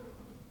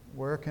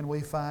Where can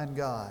we find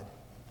God?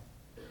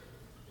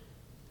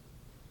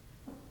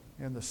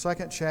 In the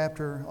second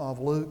chapter of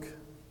Luke,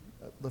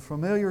 the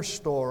familiar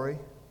story,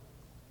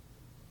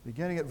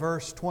 beginning at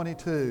verse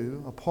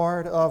 22, a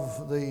part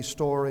of the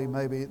story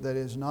maybe that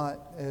is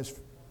not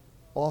as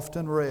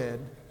often read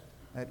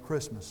at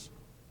Christmas.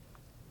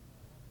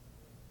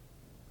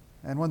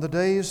 And when the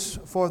days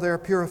for their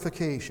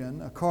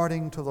purification,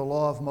 according to the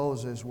law of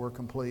Moses, were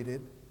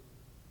completed,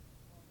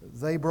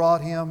 they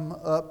brought him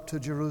up to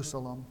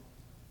Jerusalem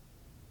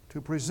to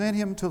present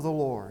him to the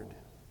Lord,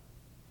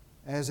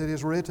 as it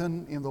is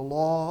written in the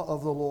law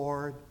of the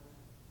Lord,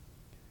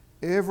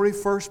 every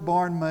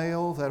firstborn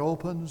male that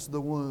opens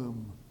the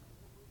womb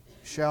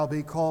shall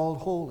be called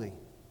holy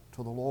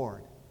to the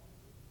Lord,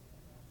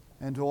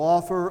 and to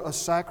offer a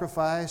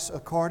sacrifice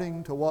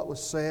according to what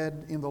was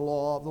said in the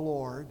law of the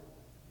Lord,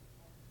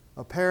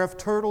 a pair of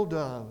turtle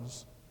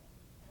doves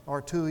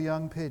or 2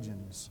 young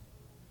pigeons.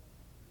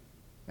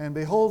 And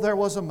behold, there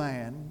was a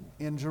man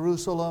in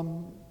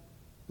Jerusalem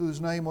whose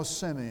name was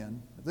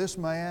Simeon. This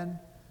man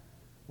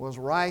was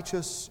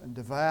righteous and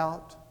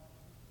devout,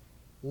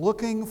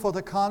 looking for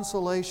the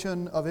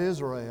consolation of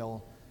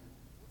Israel,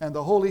 and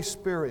the Holy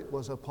Spirit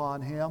was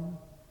upon him.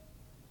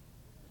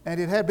 And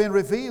it had been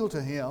revealed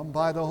to him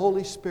by the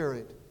Holy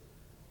Spirit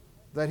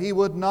that he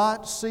would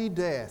not see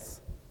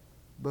death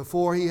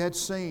before he had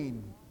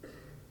seen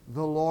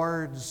the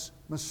Lord's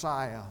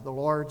Messiah, the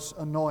Lord's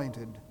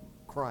anointed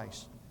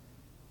Christ.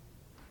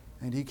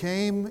 And he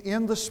came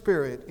in the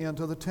Spirit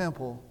into the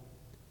temple,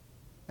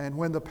 and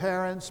when the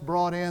parents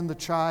brought in the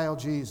child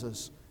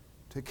Jesus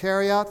to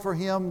carry out for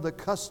him the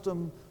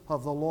custom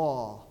of the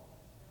law,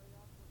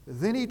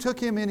 then he took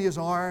him in his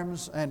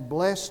arms and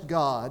blessed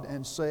God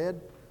and said,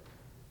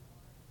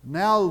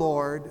 Now,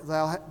 Lord,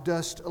 thou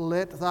dost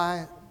let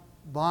thy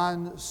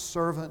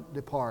bondservant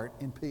depart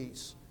in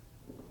peace,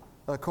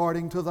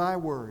 according to thy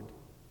word.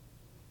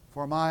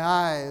 For my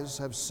eyes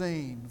have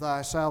seen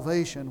thy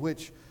salvation,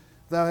 which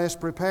thou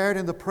hast prepared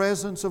in the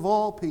presence of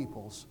all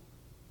peoples,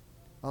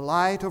 a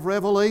light of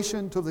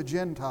revelation to the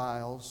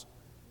Gentiles,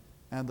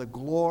 and the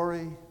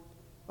glory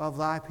of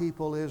thy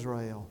people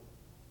Israel.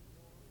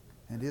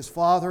 And his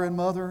father and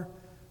mother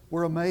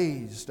were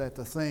amazed at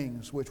the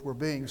things which were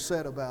being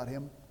said about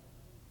him.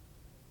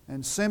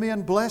 And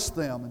Simeon blessed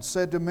them and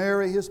said to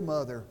Mary his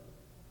mother,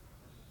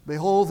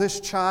 Behold, this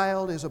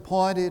child is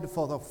appointed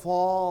for the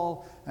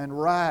fall and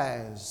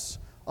rise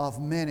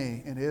of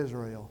many in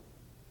Israel,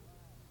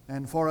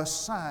 and for a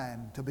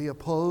sign to be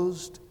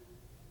opposed,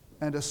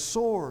 and a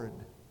sword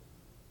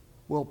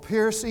will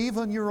pierce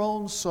even your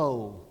own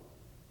soul,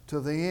 to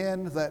the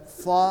end that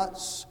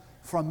thoughts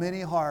from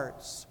many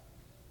hearts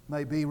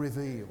may be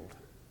revealed.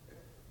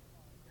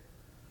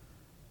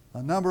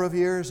 A number of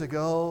years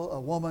ago,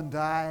 a woman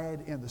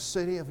died in the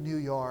city of New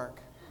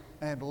York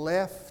and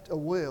left a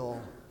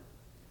will.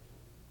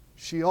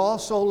 She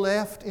also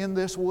left in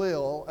this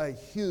will a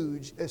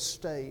huge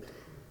estate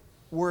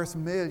worth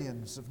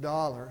millions of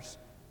dollars.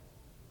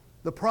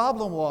 The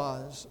problem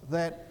was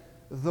that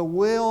the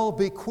will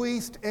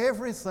bequeathed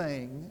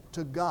everything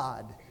to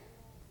God.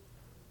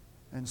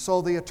 And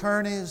so the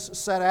attorneys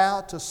set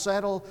out to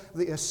settle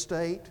the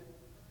estate,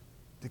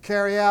 to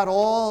carry out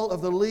all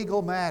of the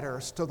legal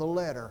matters to the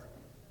letter.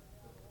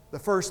 The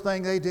first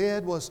thing they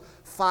did was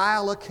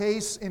file a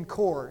case in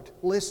court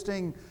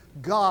listing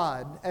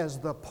God as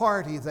the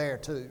party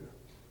thereto.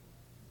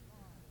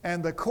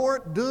 And the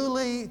court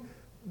duly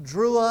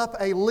drew up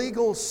a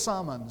legal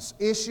summons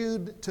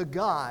issued to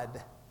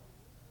God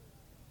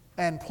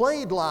and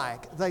played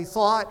like they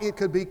thought it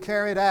could be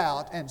carried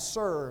out and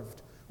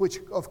served, which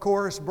of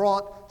course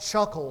brought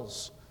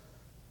chuckles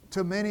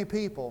to many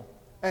people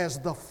as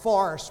the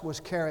farce was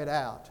carried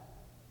out.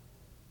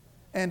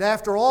 And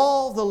after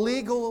all the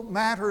legal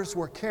matters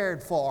were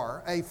cared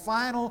for, a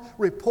final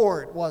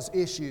report was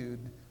issued,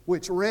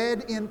 which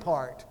read in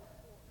part,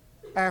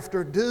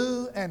 After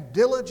due and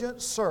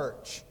diligent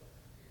search,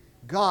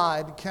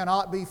 God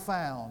cannot be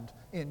found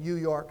in New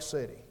York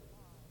City.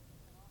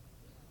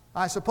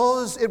 I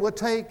suppose it would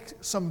take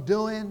some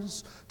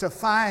doings to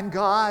find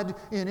God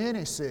in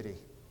any city,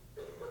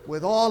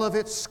 with all of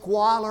its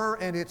squalor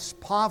and its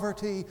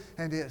poverty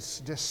and its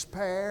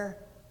despair.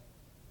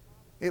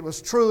 It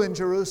was true in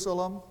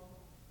Jerusalem,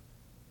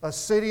 a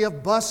city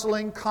of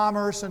bustling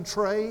commerce and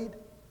trade,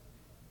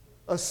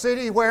 a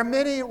city where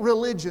many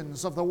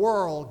religions of the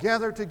world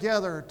gathered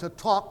together to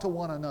talk to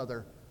one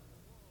another,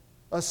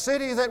 a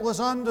city that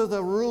was under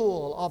the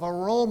rule of a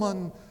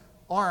Roman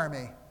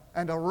army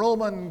and a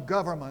Roman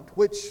government,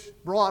 which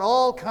brought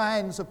all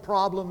kinds of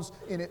problems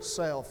in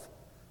itself.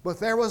 But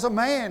there was a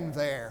man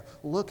there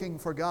looking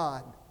for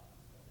God.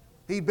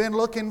 He'd been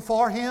looking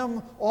for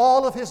Him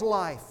all of his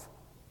life,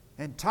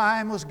 and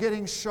time was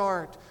getting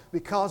short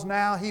because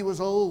now he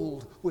was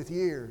old with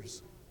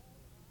years.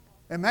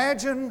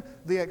 Imagine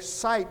the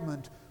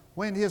excitement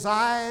when his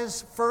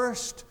eyes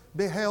first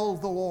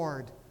beheld the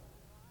Lord,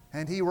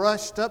 and he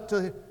rushed up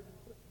to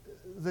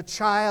the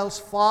child's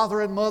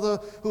father and mother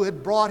who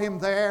had brought him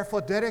there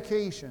for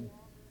dedication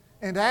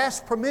and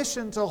asked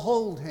permission to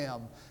hold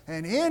him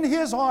And in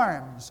His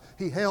arms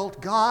He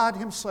held God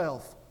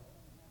Himself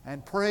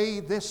and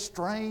prayed this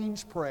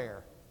strange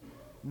prayer.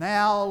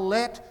 Now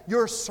let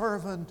your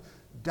servant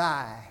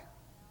die,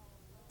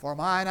 for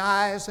mine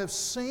eyes have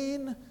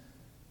seen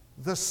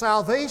the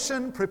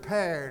salvation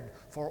prepared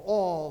for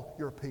all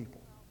your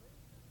people.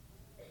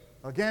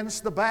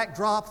 Against the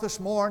backdrop this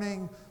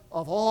morning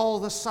of all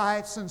the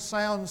sights and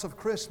sounds of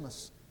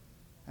Christmas,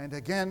 and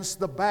against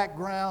the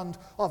background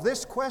of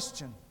this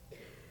question,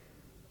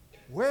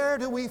 where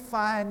do we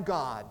find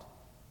God?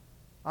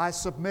 I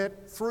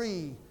submit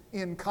 3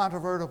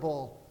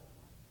 incontrovertible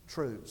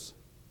truths.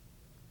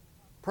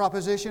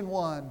 Proposition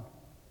 1,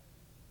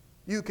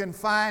 you can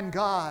find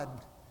God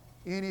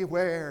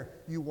anywhere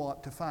you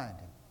want to find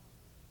Him.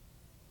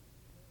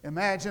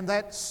 Imagine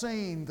that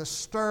scene, the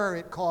stir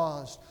it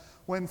caused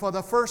when for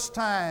the first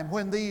time,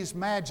 when these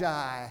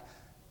magi,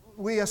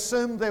 we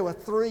assumed there were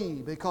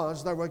 3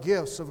 because there were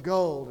gifts of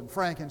gold and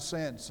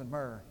frankincense and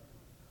myrrh.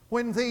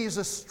 When these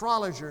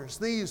astrologers,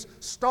 these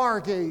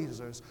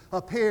stargazers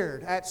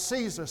appeared at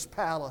Caesar's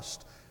palace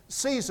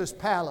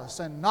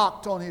and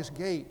knocked on his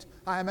gate,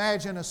 I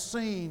imagine a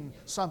scene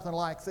something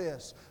like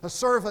this. A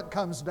servant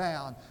comes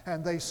down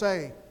and they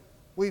say,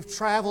 we've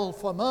traveled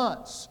for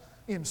months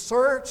in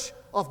search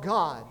of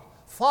God.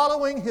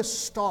 Following His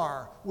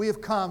star, we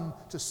have come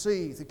to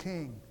see the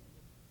King.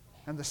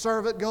 And the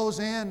servant goes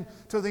in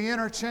to the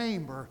inner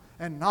chamber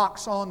and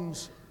knocks on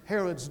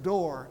Herod's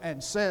door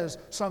and says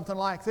something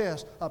like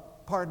this,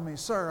 pardon me,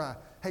 sir, I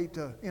hate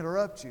to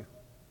interrupt you,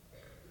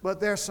 but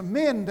there's some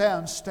men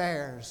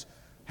downstairs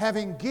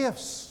having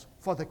gifts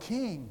for the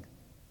king.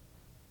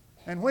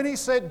 And when he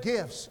said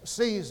gifts,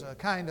 Caesar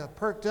kind of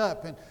perked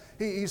up and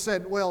he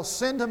said, well,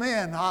 send them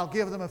in. I'll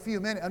give them a few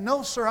minutes.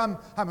 No, sir, I'm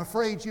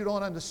afraid you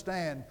don't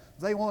understand.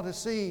 They want to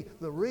see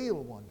the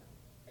real one.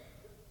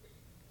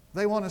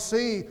 They want to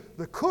see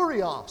the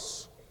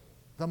Kurios,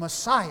 the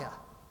Messiah,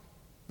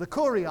 the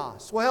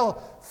Kurios.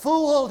 Well,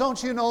 fool,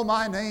 don't you know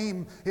my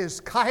name is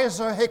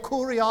Kaiser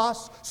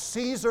Hekurios,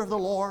 Caesar the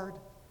Lord?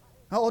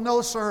 Oh,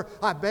 no, sir,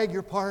 I beg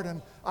your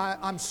pardon.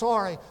 I'm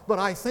sorry, but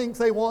I think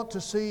they want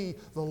to see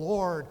the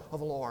Lord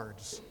of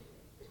Lords.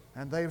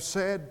 And they've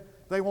said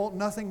they want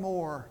nothing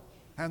more,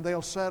 and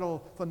they'll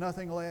settle for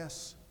nothing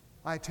less.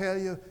 I tell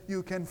you,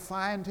 you can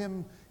find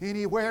Him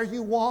anywhere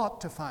you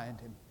want to find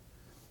Him.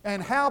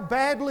 And how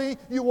badly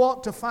you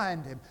want to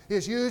find Him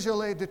is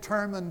usually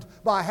determined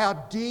by how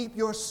deep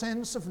your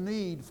sense of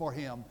need for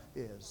Him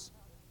is.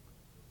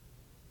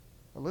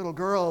 A little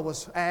girl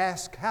was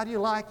asked, how do you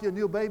like your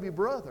new baby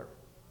brother?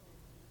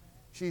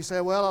 She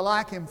said, well, I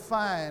like him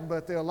fine,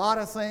 but there are a lot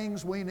of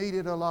things we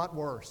needed a lot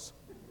worse.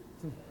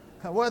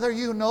 Whether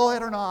you know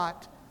it or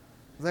not,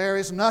 there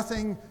is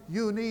nothing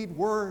you need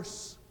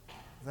worse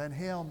than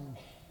him.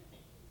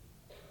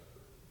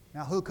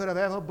 Now, who could have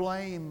ever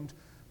blamed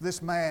this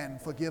man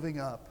for giving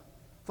up?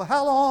 For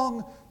how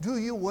long do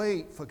you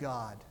wait for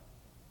God?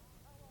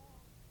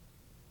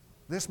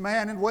 This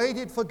man had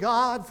waited for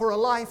God for a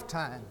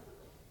lifetime,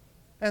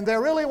 and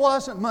there really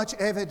wasn't much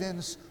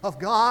evidence of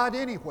God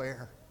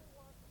anywhere.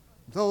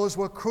 Those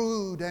were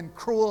crude and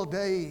cruel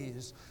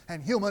days,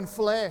 and human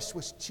flesh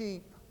was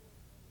cheap.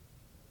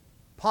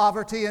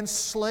 Poverty and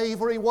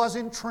slavery was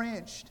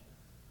entrenched.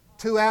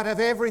 2 out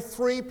of every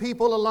 3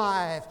 people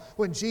alive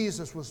when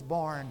Jesus was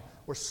born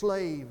were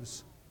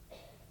slaves.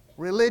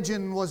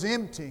 Religion was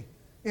empty.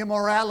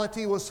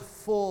 Immorality was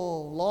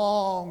full.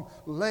 Long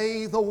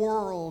lay the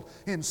world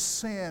in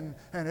sin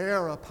and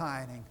error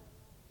pining.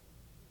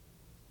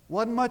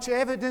 Wasn't much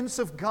evidence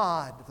of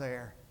God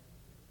there.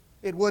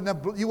 You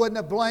wouldn't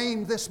have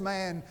blamed this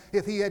man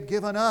if he had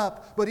given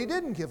up, but he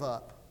didn't give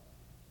up.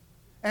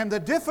 And the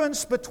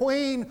difference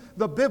between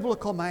the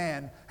biblical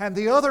man and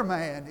the other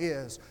man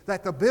is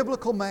that the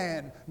biblical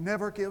man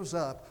never gives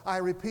up. I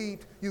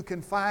repeat, you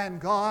can find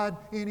God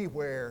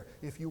anywhere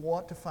if you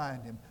want to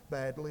find Him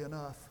badly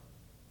enough.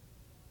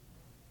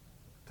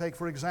 Take,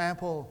 for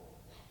example,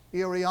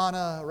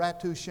 Iriana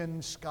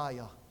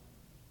Ratushinskaya,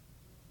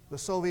 the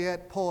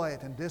Soviet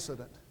poet and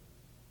dissident.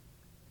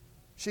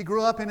 She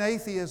grew up in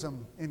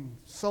atheism in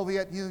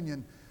Soviet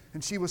Union,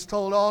 and she was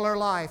told all her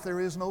life there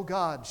is no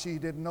God. She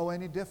didn't know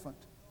any different.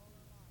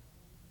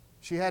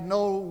 She had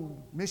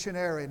no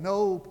missionary,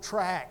 no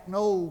tract,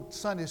 no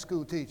Sunday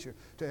school teacher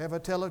to ever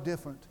tell her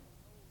different.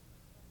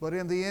 But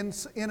in the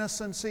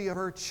innocency of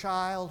her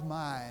child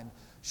mind,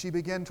 she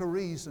began to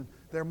reason,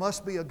 there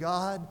must be a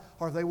God,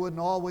 or they wouldn't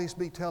always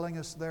be telling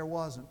us there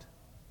wasn't.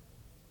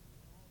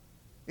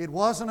 It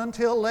wasn't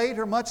until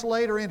later, much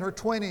later in her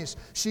 20s,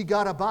 she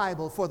got a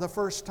Bible for the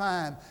first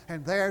time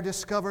and there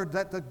discovered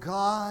that the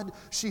God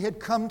she had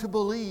come to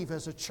believe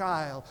as a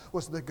child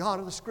was the God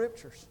of the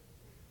Scriptures.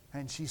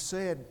 And she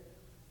said,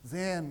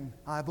 then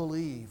I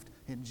believed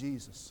in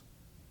Jesus.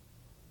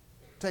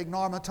 Take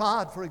Norma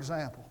Todd, for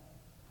example.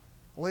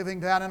 Living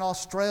down in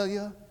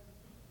Australia,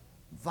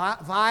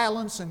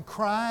 violence and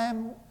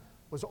crime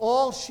was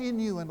all she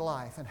knew in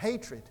life, and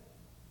hatred.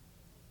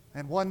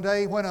 And one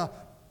day when a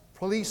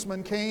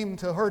Policeman came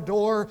to her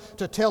door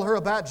to tell her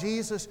about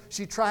Jesus.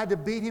 She tried to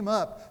beat him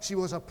up. She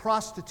was a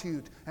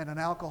prostitute and an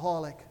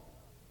alcoholic.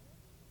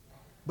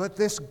 But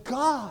this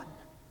God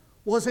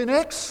was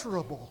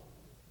inexorable.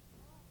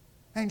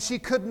 And she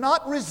could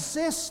not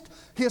resist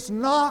His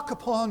knock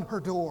upon her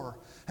door.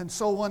 And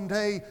so one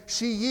day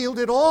she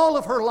yielded all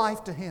of her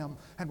life to Him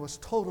and was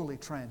totally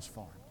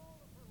transformed.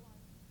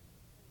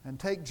 And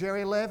take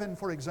Jerry Levin,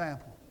 for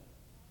example.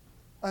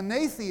 An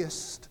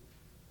atheist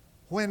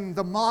when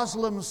the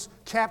Muslims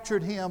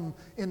captured him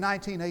in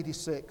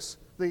 1986,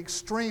 the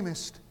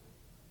extremist.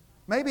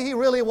 Maybe he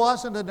really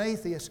wasn't an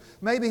atheist.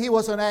 Maybe he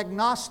was an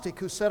agnostic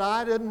who said,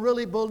 I didn't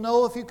really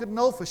know if you could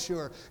know for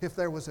sure if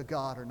there was a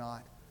God or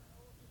not.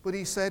 But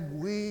he said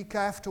week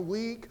after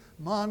week,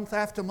 month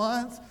after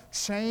month,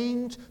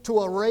 chained to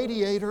a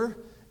radiator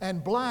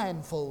and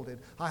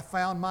blindfolded, I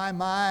found my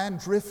mind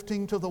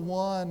drifting to the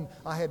one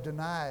I had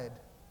denied.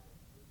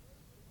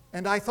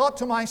 And I thought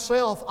to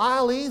myself,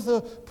 I'll either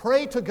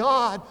pray to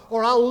God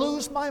or I'll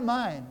lose my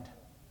mind.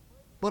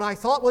 But I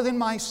thought within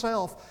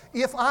myself,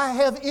 if I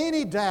have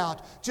any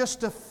doubt,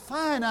 just a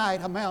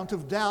finite amount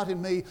of doubt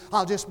in me,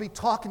 I'll just be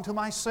talking to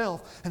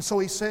myself. And so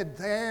he said,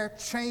 there,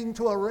 chained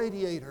to a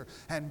radiator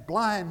and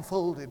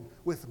blindfolded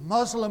with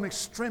Muslim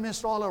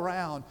extremists all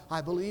around,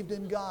 I believed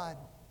in God.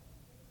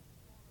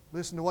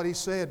 Listen to what he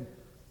said.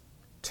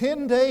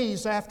 10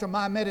 days after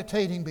my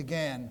meditating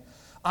began,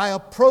 I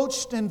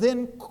approached and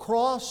then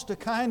crossed a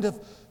kind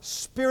of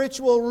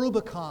spiritual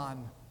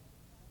Rubicon,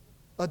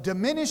 a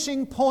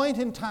diminishing point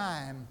in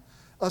time,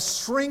 a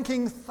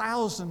shrinking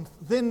thousandth,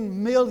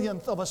 then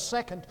millionth of a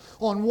second,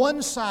 on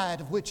one side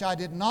of which I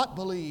did not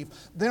believe.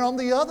 Then on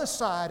the other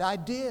side I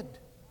did.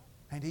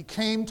 And he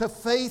came to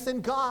faith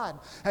in God,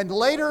 and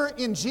later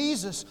in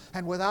Jesus,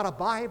 and without a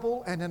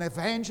Bible and an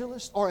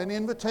evangelist or an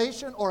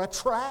invitation or a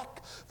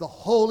tract, the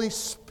Holy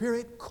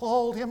Spirit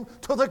called him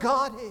to the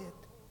Godhead.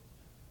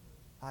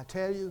 I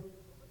tell you,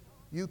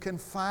 you can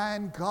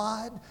find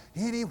God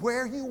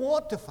anywhere you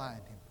want to find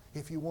Him,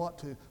 if you want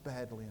to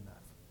badly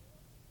enough.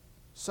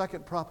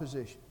 Second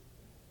proposition.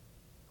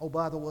 Oh,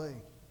 by the way,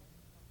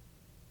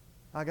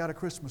 I got a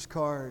Christmas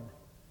card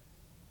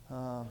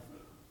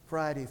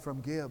Friday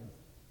from Gibb.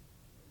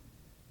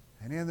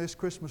 And in this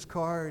Christmas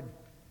card,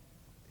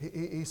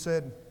 he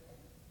said,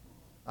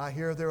 I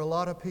hear there are a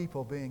lot of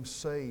people being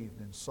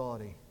saved in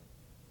Saudi.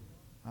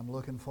 I'm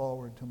looking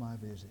forward to my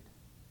visit.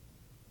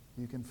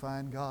 You can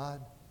find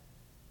God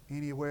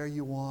anywhere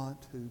you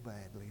want to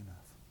badly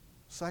enough.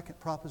 Second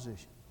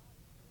proposition.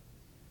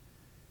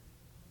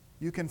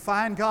 You can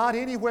find God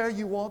anywhere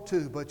you want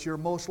to, but you're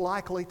most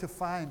likely to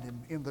find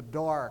Him in the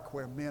dark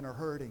where men are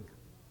hurting.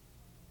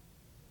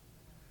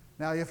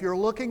 Now, if you're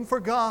looking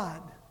for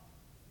God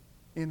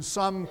in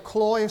some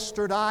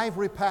cloistered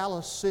ivory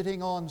palace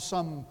sitting on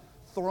some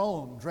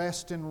throne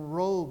dressed in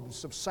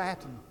robes of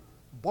satin,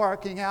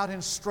 barking out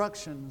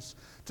instructions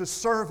to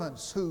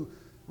servants who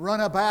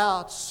run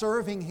about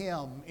serving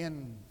Him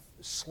in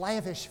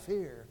slavish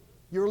fear,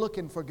 you're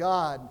looking for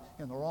God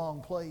in the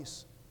wrong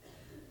place.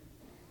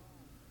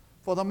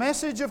 For the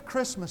message of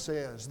Christmas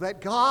is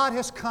that God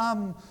has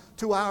come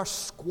to our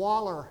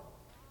squalor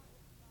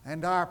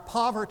and our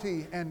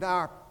poverty and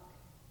our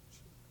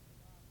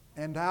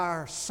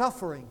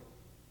suffering,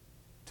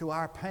 to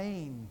our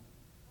pain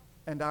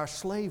and our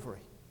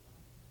slavery.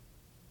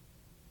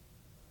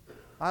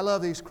 I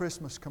love these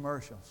Christmas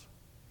commercials.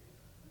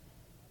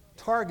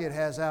 Target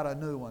has out a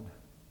new one.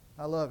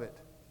 I love it.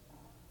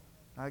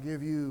 I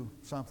give you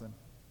something.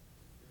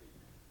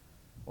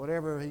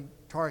 Whatever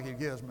Target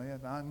gives me,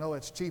 I know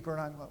it's cheaper,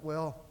 and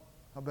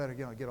I better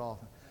get off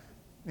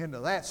into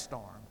that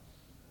storm.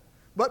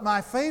 But my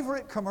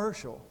favorite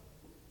commercial,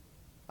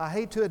 I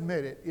hate to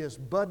admit it, is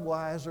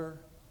Budweiser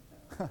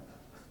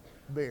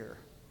beer.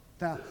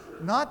 Now,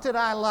 not that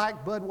I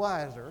like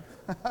Budweiser,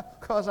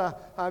 because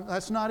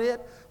that's not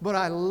it, but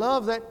I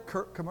love that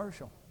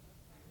commercial.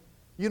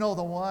 You know,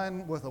 the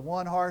one with the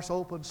one-horse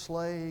open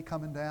sleigh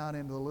coming down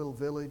into the little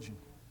village, and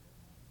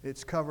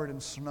it's covered in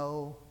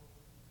snow,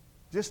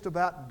 just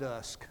about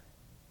dusk.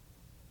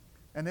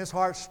 And this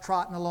horse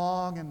trotting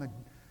along, and the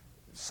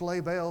sleigh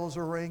bells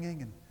are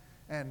ringing,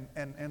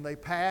 and they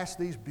pass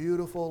these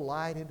beautiful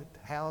lighted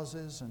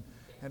houses,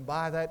 and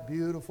by that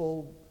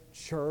beautiful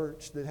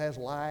church that has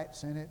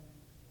lights in it,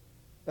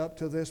 up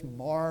to this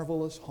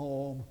marvelous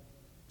home,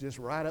 just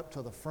right up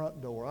to the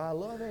front door. I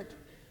love it.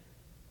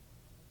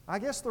 I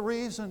guess the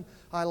reason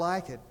I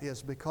like it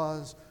is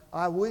because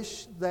I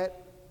wish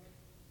that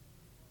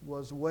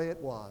was the way it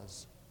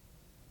was.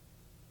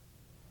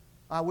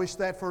 I wish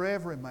that for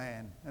every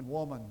man and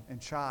woman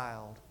and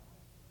child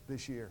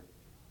this year.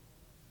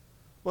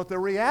 But the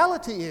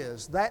reality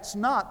is that's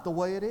not the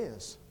way it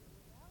is.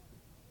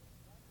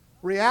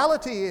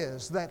 Reality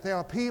is that there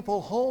are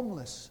people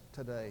homeless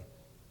today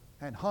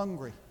and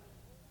hungry.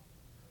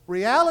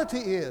 Reality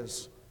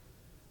is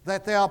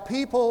that there are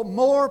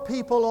more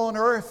people on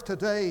earth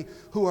today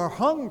who are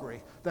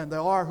hungry than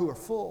there are who are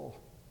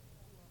full.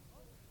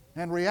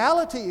 And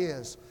reality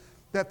is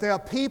that there are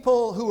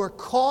people who are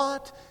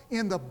caught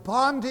in the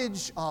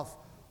bondage of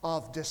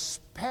of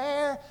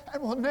despair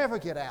and will never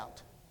get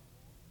out.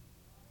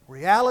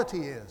 Reality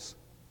is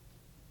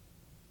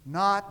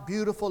not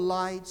beautiful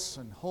lights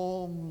and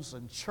homes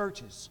and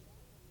churches.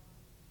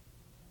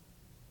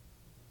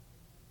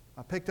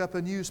 I picked up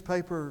a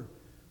newspaper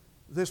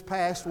this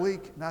past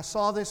week and I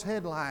saw this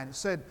headline. It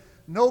said,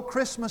 "No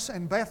Christmas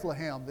in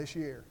Bethlehem this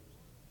year."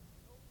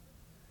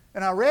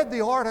 And I read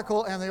the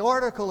article, and the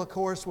article, of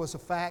course, was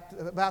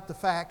about the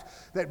fact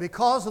that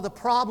because of the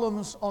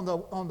problems on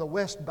the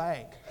West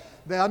Bank,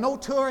 there are no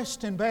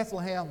tourists in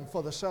Bethlehem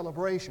for the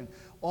celebration.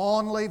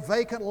 Only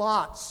vacant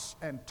lots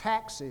and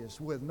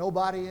taxis with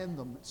nobody in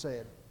them, it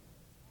said.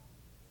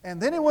 And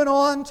then it went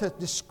on to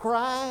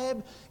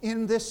describe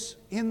in this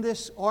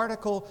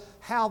article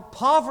how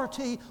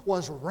poverty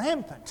was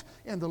rampant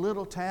in the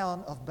little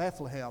town of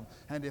Bethlehem.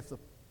 And if the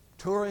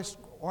tourists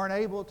aren't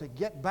able to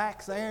get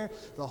back there,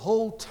 the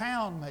whole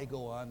town may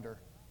go under.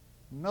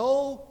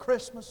 No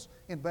Christmas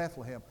in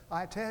Bethlehem.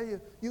 I tell you,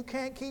 you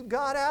can't keep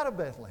God out of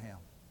Bethlehem.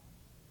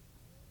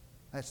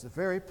 That's the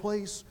very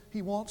place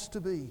He wants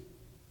to be,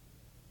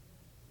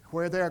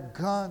 where there are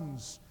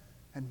guns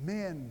and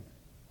men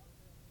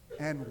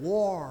and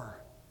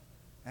war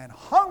and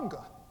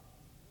hunger.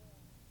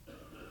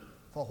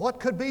 For what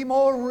could be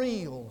more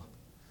real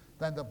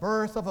than the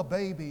birth of a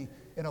baby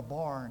in a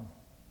barn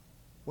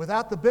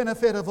without the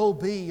benefit of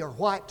OB or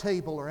white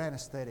table or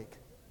anesthetic?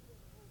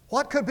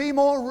 What could be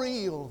more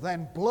real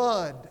than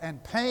blood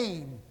and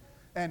pain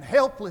and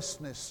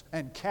helplessness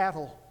and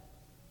cattle?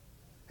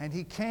 And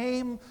He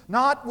came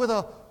not with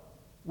a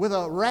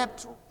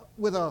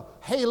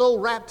halo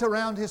wrapped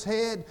around His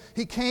head.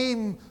 He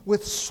came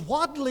with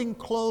swaddling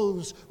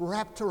clothes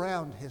wrapped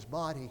around His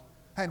body.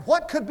 And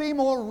what could be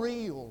more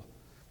real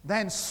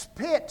than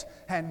spit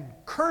and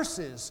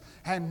curses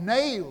and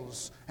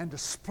nails and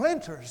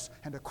splinters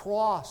and a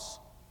cross?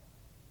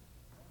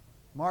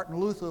 Martin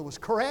Luther was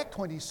correct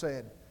when he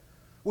said,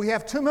 "We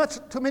have too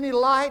many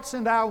lights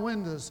in our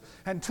windows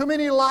and too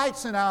many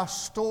lights in our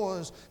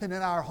stores and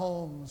in our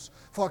homes.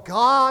 For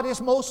God is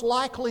most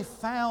likely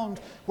found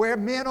where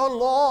men are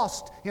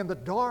lost in the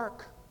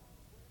dark."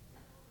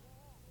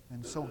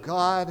 And so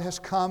God has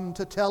come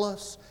to tell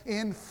us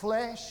in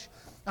flesh,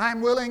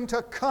 I'm willing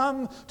to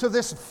come to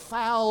this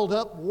fouled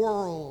up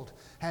world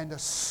and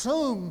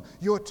assume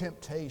your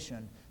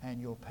temptation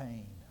and your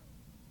pain.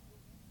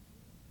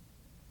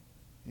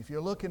 If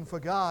you're looking for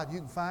God, you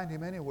can find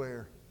Him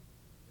anywhere,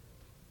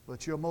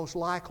 but you're most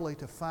likely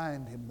to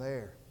find Him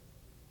there.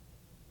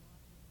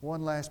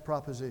 One last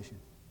proposition.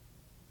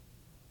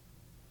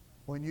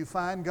 When you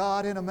find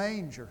God in a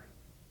manger,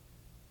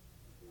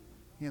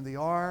 in the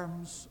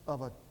arms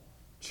of a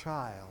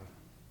child,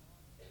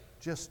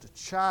 just a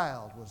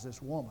child was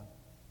this woman,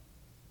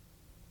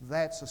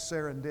 that's a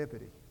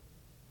serendipity.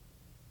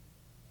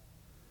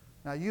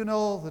 Now you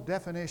know the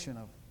definition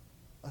of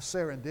a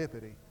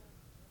serendipity.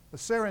 A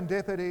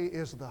serendipity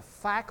is the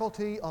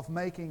faculty of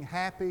making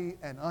happy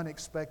and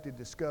unexpected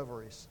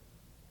discoveries.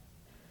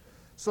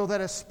 So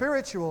that a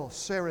spiritual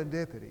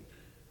serendipity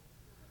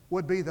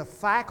would be the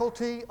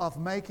faculty of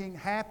making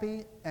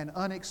happy and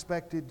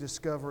unexpected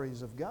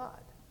discoveries of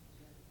God.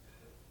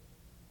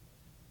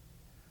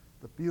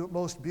 The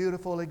most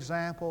beautiful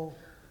example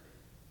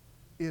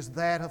is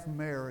that of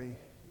Mary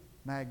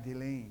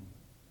Magdalene.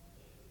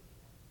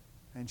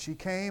 And she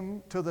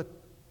came to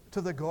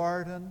the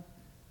garden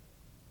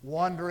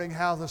wondering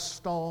how the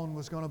stone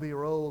was going to be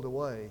rolled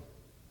away.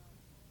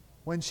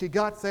 When she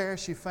got there,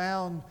 she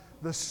found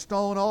the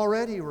stone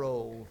already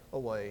rolled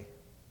away.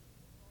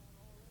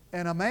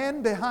 And a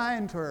man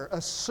behind her,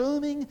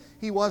 assuming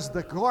he was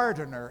the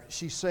gardener,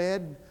 she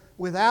said,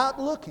 without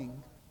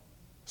looking,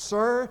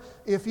 "Sir,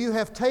 if you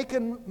have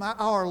taken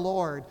our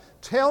Lord,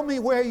 tell me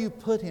where you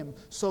put Him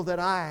so that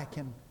I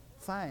can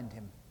find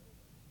Him."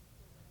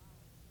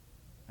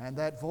 And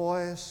that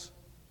voice,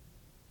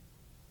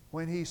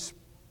 when He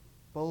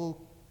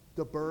spoke,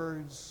 the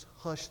birds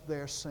hushed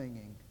their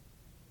singing,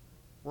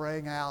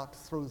 rang out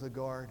through the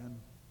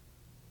garden,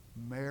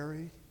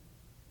 "Mary."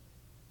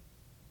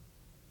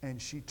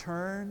 And she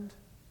turned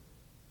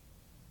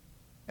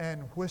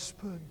and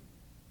whispered,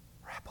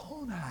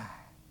 "Rabboni,"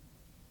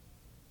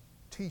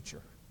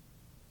 teacher,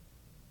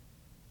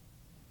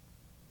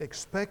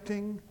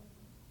 expecting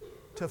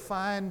to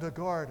find a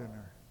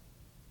gardener.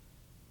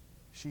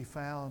 She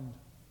found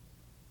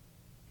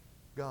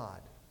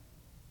God.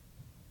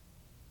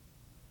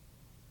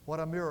 What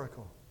a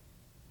miracle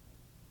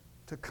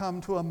to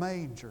come to a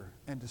manger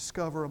and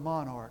discover a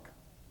monarch,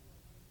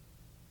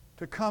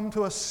 to come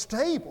to a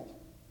stable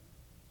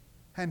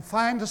and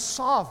find a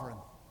sovereign,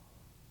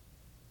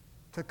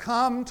 to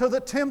come to the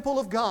temple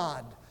of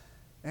God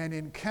and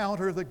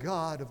encounter the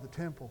God of the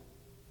temple.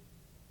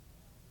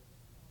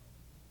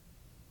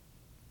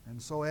 And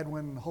so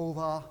Edwin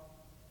Hova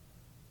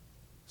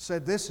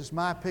said, "This is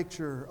my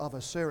picture of a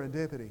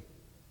serendipity.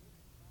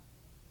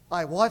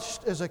 I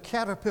watched as a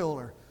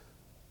caterpillar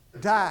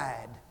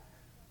died,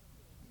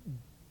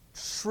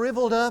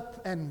 shriveled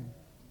up and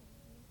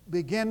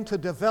begin to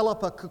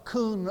develop a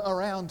cocoon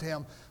around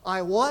him.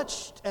 I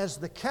watched as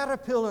the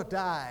caterpillar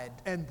died,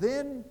 and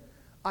then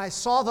I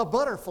saw the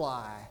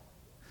butterfly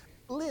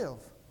live.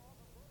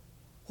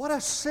 What a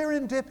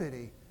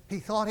serendipity. He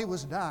thought he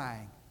was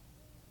dying,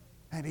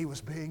 and he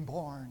was being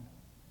born.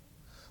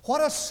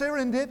 What a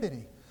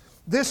serendipity.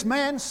 This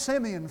man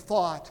Simeon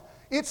thought,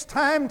 it's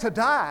time to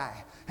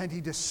die, and he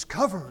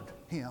discovered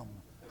Him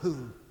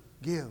who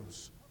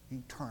gives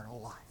eternal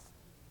life.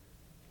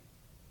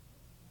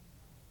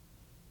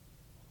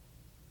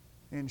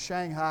 In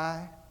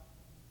Shanghai,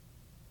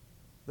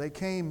 they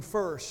came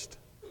first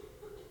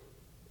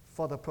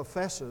for the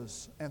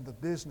professors and the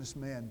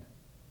businessmen,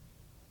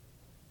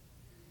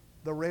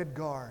 the Red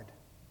Guard.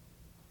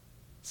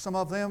 Some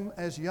of them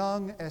as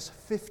young as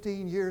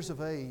 15 years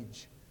of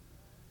age.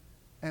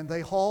 And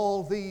they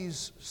hauled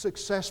these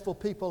successful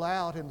people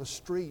out in the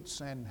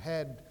streets and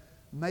had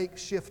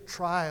makeshift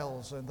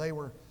trials, and they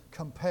were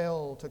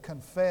compelled to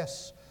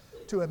confess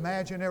to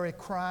imaginary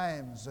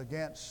crimes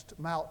against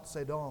Mao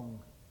Zedong.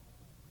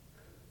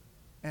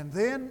 And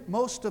then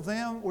most of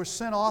them were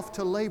sent off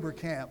to labor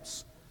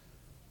camps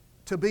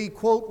to be,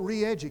 quote,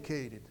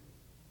 re-educated.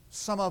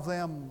 Some of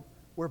them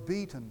were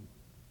beaten,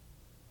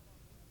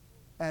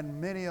 and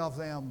many of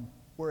them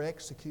were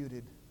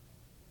executed.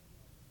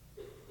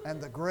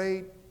 And the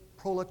great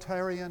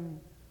proletarian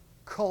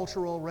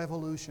cultural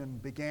revolution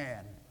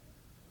began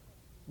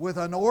with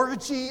an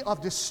orgy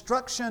of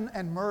destruction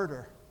and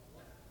murder.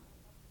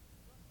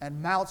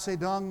 And Mao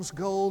Zedong's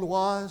goal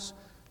was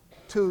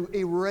to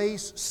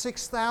erase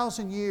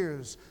 6,000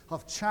 years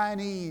of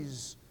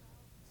Chinese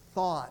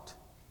thought,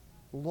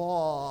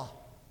 law,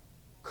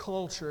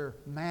 culture,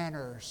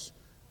 manners,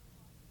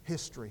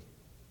 history.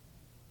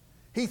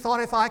 He thought,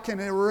 if I can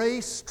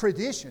erase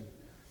tradition,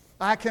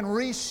 I can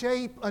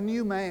reshape a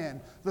new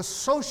man, the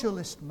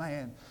socialist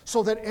man,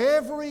 so that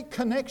every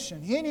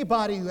connection,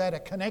 anybody who had a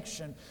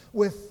connection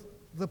with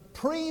the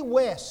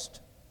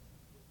pre-West,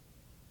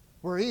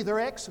 were either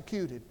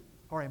executed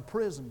or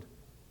imprisoned.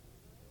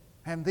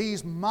 And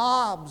these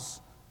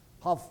mobs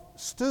of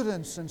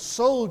students and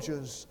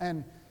soldiers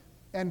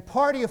and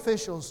party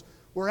officials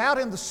were out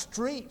in the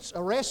streets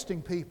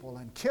arresting people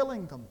and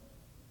killing them.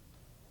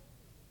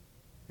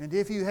 And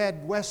if you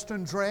had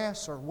Western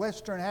dress or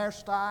Western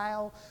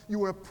hairstyle, you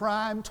were a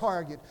prime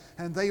target.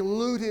 And they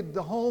looted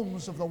the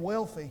homes of the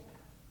wealthy.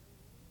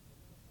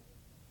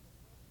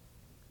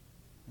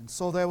 And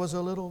so there was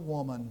a little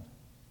woman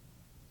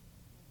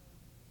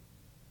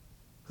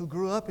who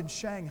grew up in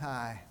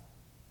Shanghai.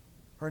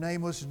 Her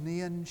name was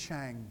Nian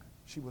Chang.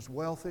 She was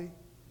wealthy.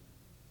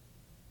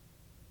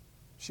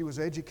 She was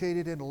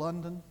educated in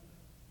London.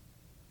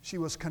 She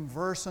was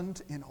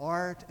conversant in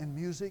art and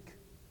music.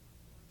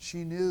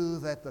 She knew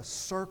that the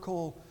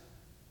circle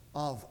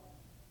of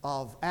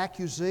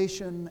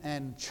accusation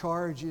and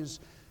charges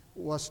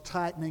was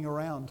tightening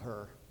around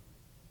her.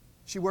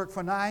 She worked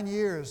for 9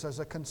 years as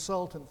a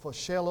consultant for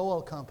Shell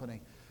Oil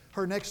Company.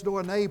 Her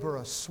next-door neighbor,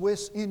 a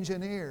Swiss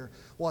engineer,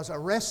 was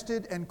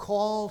arrested and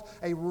called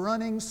a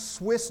running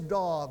Swiss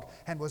dog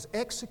and was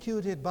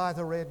executed by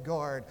the Red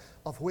Guard,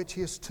 of which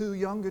his 2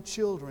 younger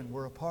children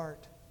were a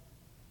part.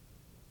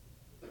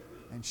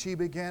 And she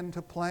began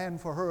to plan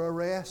for her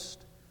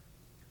arrest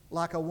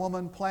like a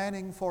woman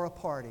planning for a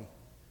party.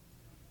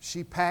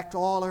 She packed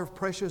all her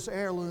precious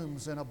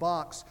heirlooms in a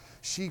box.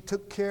 She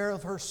took care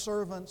of her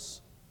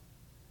servants,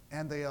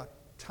 and the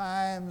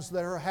times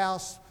that her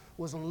house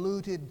was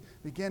looted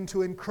began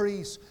to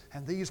increase,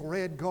 and these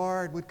Red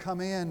Guard would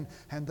come in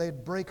and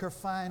they'd break her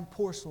fine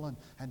porcelain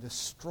and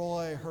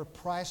destroy her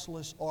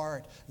priceless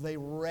art. They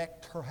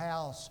wrecked her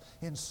house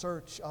in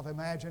search of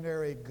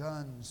imaginary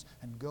guns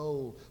and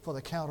gold for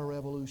the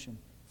counter-revolution.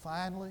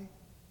 Finally,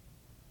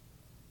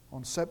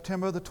 on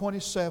September the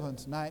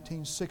 27th,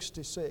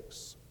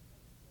 1966,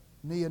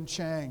 Nian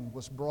Chang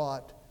was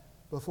brought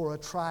before a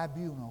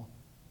tribunal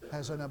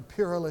as an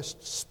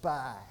imperialist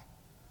spy.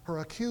 Her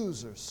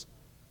accusers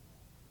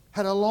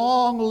had a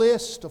long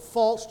list of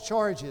false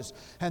charges,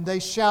 and they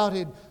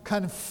shouted,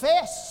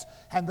 "Confess!"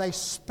 and they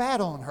spat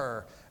on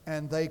her,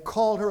 and they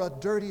called her a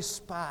dirty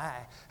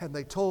spy, and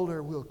they told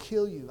her, "We'll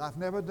kill you." "I've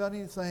never done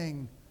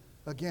anything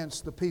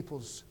against the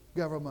people's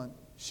government,"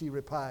 she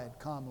replied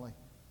calmly.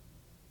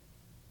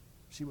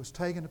 She was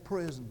taken to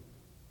prison,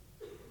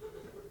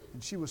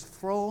 and she was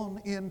thrown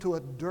into a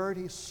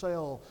dirty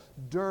cell.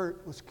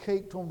 Dirt was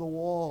caked on the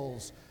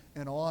walls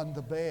and on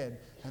the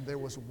bed, and there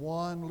was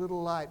one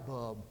little light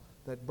bulb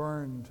that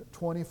burned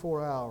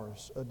 24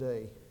 hours a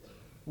day.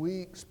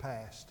 Weeks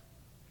passed,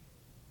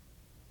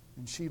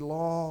 and she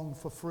longed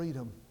for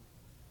freedom.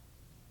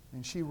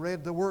 And she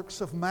read the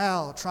works of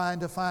Mao, trying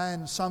to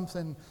find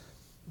something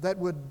that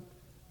would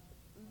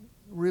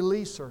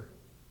release her.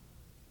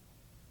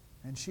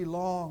 And she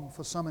longed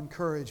for some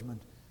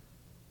encouragement.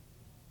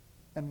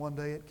 And one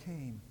day it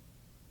came.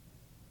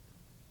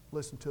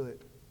 Listen to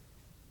it.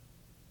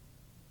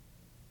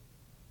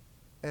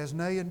 As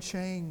Nian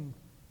Chang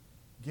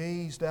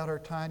gazed out her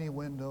tiny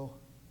window,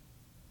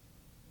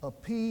 a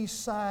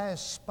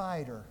pea-sized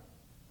spider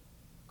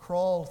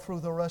crawled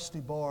through the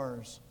rusty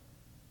bars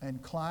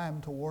and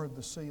climbed toward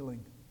the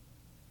ceiling.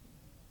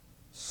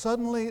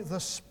 Suddenly the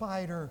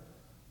spider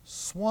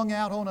swung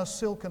out on a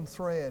silken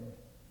thread,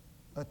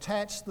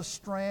 attached the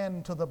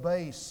strand to the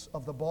base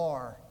of the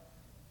bar,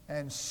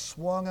 and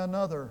swung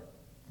another,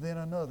 then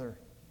another.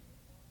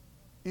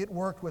 It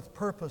worked with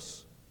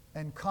purpose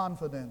and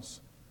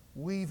confidence,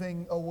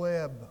 weaving a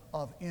web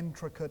of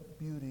intricate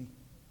beauty.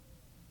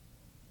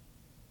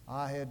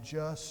 I had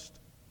just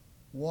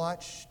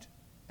watched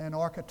an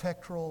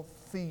architectural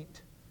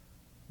feat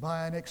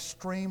by an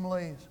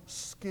extremely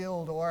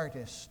skilled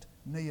artist,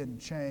 Nian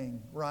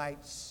Chang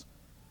writes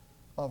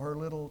of her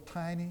little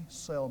tiny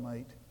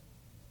cellmate.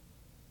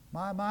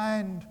 My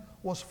mind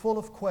was full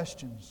of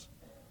questions.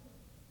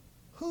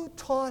 Who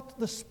taught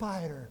the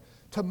spider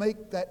to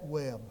make that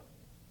web?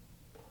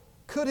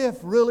 Could it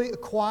have really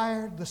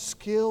acquired the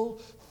skill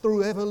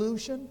through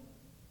evolution?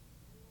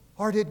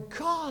 Or did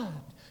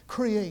God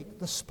create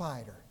the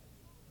spider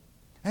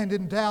and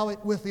endow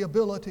it with the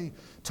ability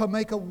to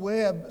make a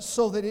web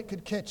so that it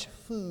could catch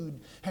food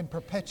and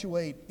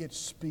perpetuate its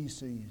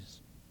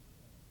species?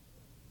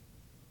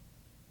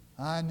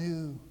 I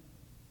knew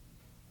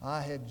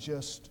I had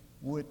just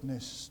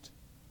witnessed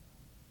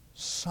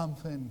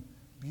something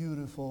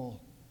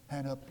beautiful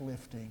and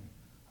uplifting.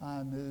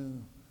 I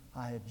knew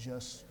I had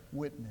just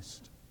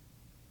witnessed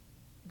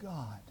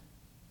God.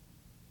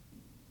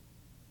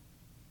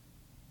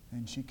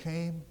 And she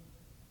came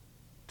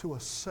to a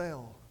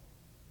cell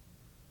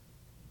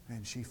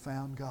and she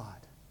found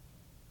God.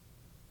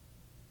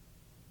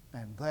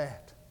 And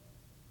that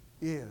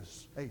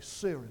is a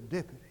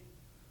serendipity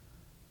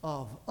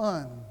of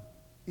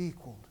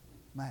unequaled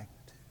magnitude.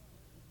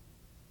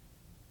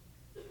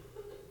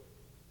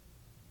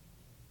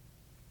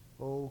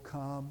 Oh,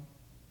 come,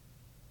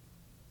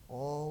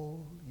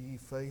 all ye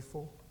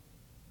faithful,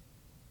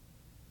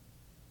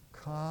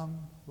 come,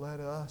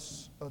 let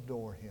us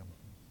adore Him.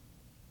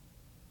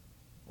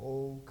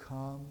 Oh,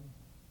 come,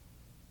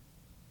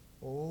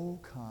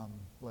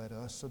 let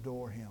us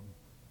adore Him,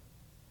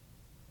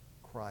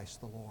 Christ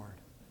the Lord.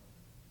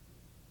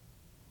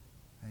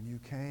 And you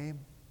came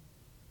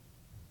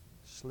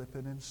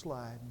slipping and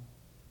sliding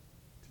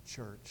to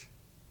church,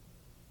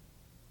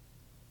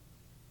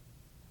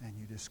 and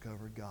you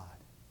discovered God.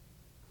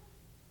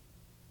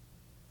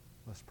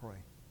 Let's pray.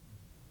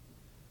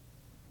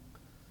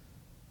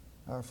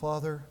 Our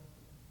Father,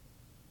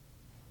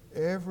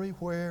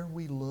 everywhere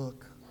we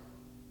look,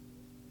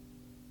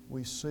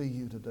 we see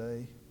You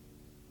today.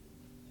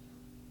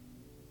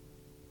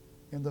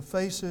 In the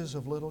faces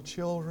of little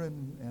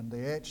children and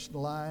the etched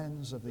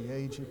lines of the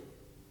aged,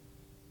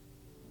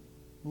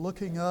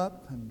 looking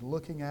up and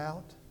looking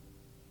out,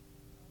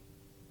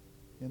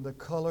 in the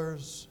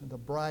colors and the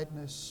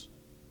brightness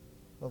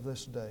of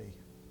this day,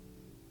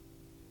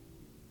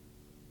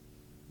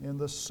 in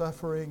the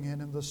suffering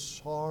and in the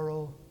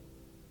sorrow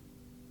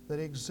that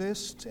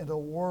exists in a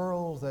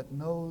world that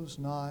knows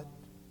not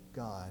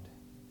God.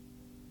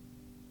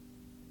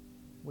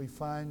 We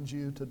find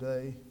You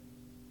today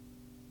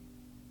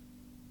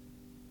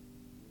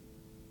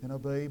in a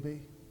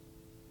baby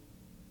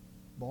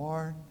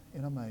born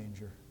in a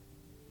manger.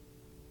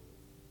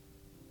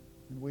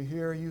 And we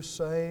hear You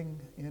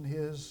saying in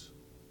His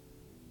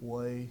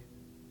way,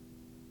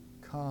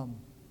 come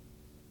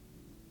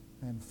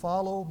and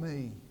follow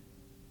Me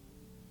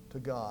to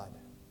God.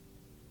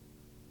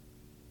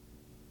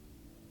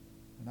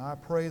 And I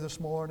pray this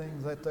morning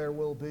that there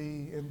will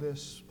be in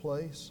this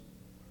place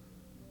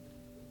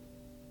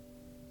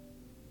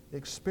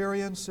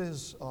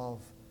experiences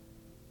of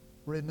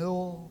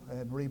renewal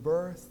and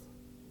rebirth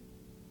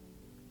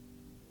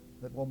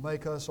that will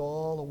make us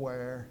all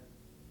aware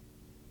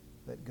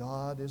that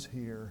God is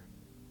here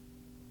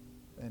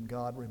and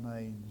God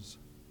remains.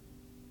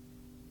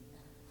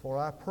 For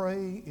I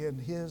pray in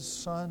His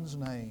Son's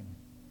name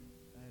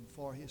and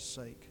for His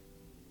sake.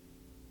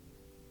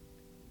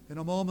 In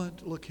a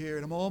moment, look here,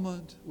 in a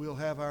moment we'll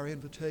have our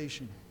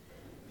invitation,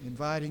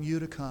 inviting you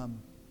to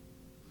come.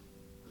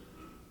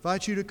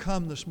 Invite you to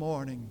come this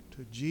morning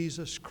to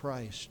Jesus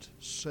Christ,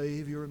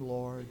 Savior and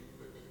Lord.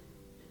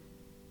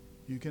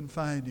 You can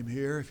find Him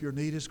here if your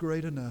need is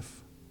great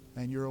enough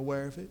and you're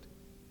aware of it.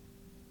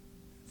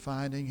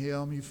 Finding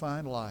Him, you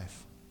find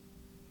life.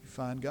 You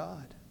find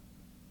God.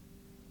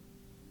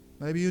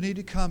 Maybe you need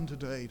to come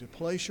today to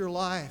place your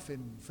life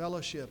in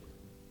fellowship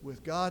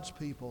with God's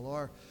people,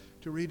 or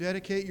to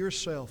rededicate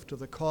yourself to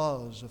the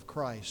cause of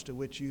Christ to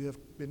which you have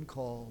been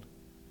called.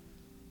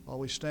 While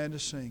we stand to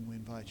sing, we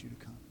invite you to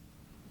come.